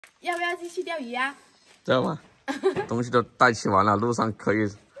要不要继续钓鱼啊？走吧，东西都带齐完了，路上可以。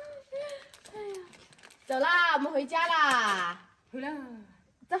哎呀，走啦，我们回家啦。回了，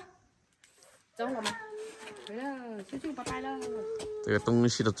走，走了吗？回了，舅舅拜拜了。这个东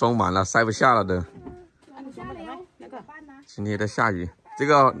西都装满了，塞不下了都。下了哟，那个饭呢？今天在下雨，这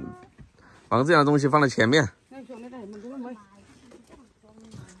个王这样的东西放在前面。那兄弟在门口没？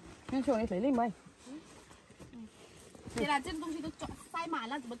那兄弟谁里没？天哪，这个东西都塞满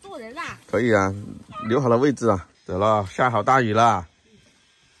了，怎么做人啊？可以啊，留好了位置啊。走了，下好大雨了。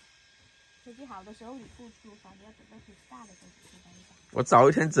天气好的时候你不出发，你要等到天气大的时候出发一下。我早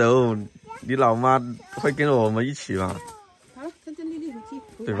一天走，你老妈会跟着我们一起吗？好了，真正丽丽回去，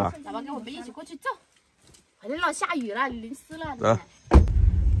对吧？老爸跟我们一起过去走。反正了，下雨了，淋湿了。走。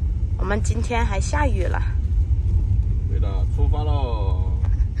我们今天还下雨了。对了，出发喽。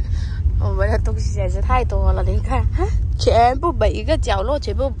我们的东西简直太多了，你看，全部每一个角落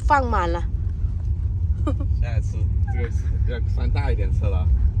全部放满了。下一次这个要翻大一点车了。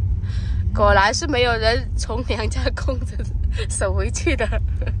果然是没有人从娘家空着手回去的。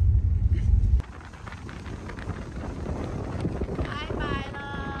拜拜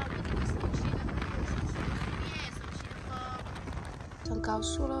了，上高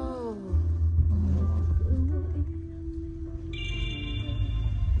速喽。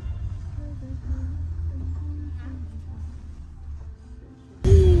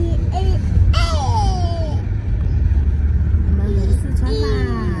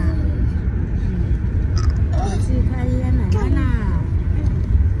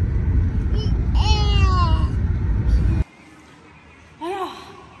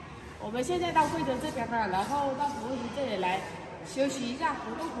我们现在到贵州这边了，然后到活鱼这里来休息一下，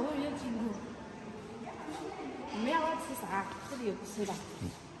活动一下筋骨。你们要不要吃啥？这里有吃的。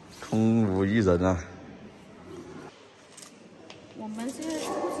空无一人啊！我们是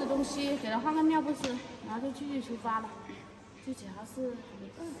不吃东西，给他换个尿不吃，然后就继续出发了。最主要是很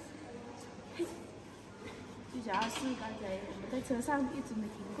饿。嘿，最主要是刚才我们在车上一直没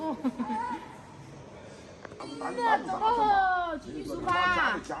停过。走喽，继续出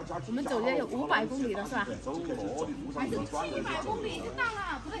发。我们走了有500公里了，是吧？还是700公里就到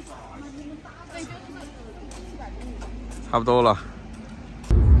了，不对，对，就是700公里。差不多了。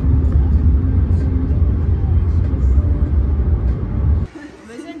我们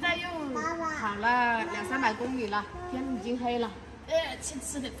现在又跑了200-300公里了，天已经黑了。先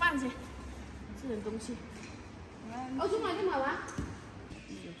吃点饭先，吃点东西。我去买个马丸。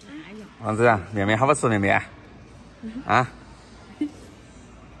王子啊，面面好不好吃？面面啊，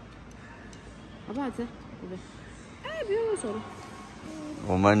好不好吃？对不对？哎，不用用手了。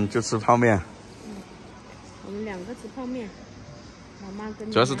我们就吃泡面。我们2个吃泡面，老妈跟。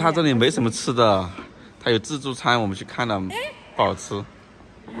主要是他这里没什么吃的，他有自助餐，我们去看了，不好吃。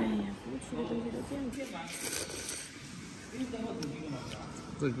哎呀，不吃的东西都这样子。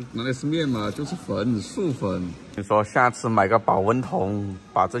这个哪里是面嘛，就是粉，素粉。你说下次买个保温桶，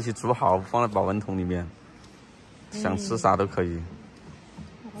把这些煮好，放在保温桶里面，想吃啥都可以。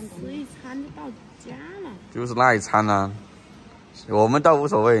吃一餐就到家了。就是那一餐啊，我们倒无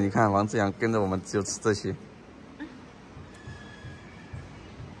所谓。你看王志阳跟着我们就吃这些。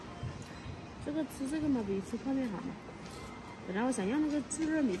这个吃这个嘛，比吃泡面好嘛。本来我想要那个自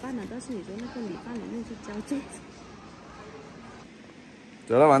热米饭的，但是你说那个米饭里面是浇粽子。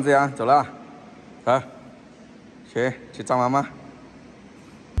走了，王志阳，走了，走，去找妈妈。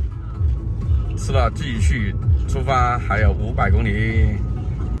吃了继续出发，还有500公里。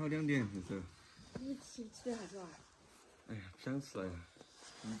好2点，这。吃的好是吧？哎呀，不想吃了呀，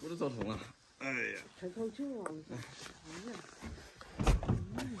尾巴都走痛了。哎呀，太口臭了。哎呀，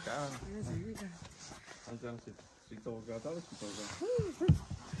干了。这个。王志阳睡着个，早点睡着个。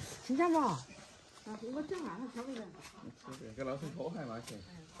新疆吧？啊，我讲完了，晓得的。给老师拖鞋嘛去。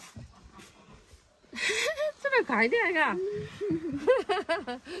这边快点嘎。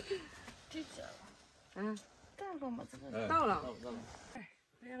这个，到了吗？这个到了。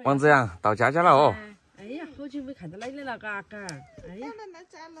王志阳到家了哦。哎呀，好久没看到奶奶了，嘎。哎呀，来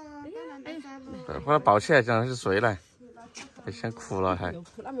家了，把他抱起来，让他去睡来。先哭了还。又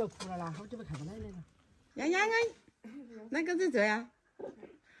哭了没有哭了啦？好久没看到奶奶了。呀，那个是这样。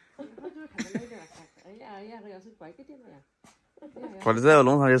好久没看到奶奶了。哎呀，要是乖个点了呀。过了之后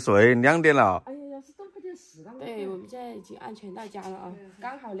弄上去睡，2点了。哎呀，要是多喝点事了。对，我们现在已经安全到家了啊，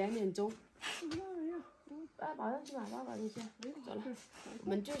刚好2点钟。抱上去吧，抱进去，走了，我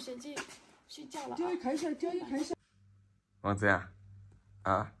们就先去睡觉了。教育开始。王志阳，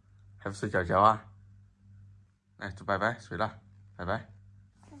啊，还不睡觉觉啊？来，说拜拜，睡了，拜拜。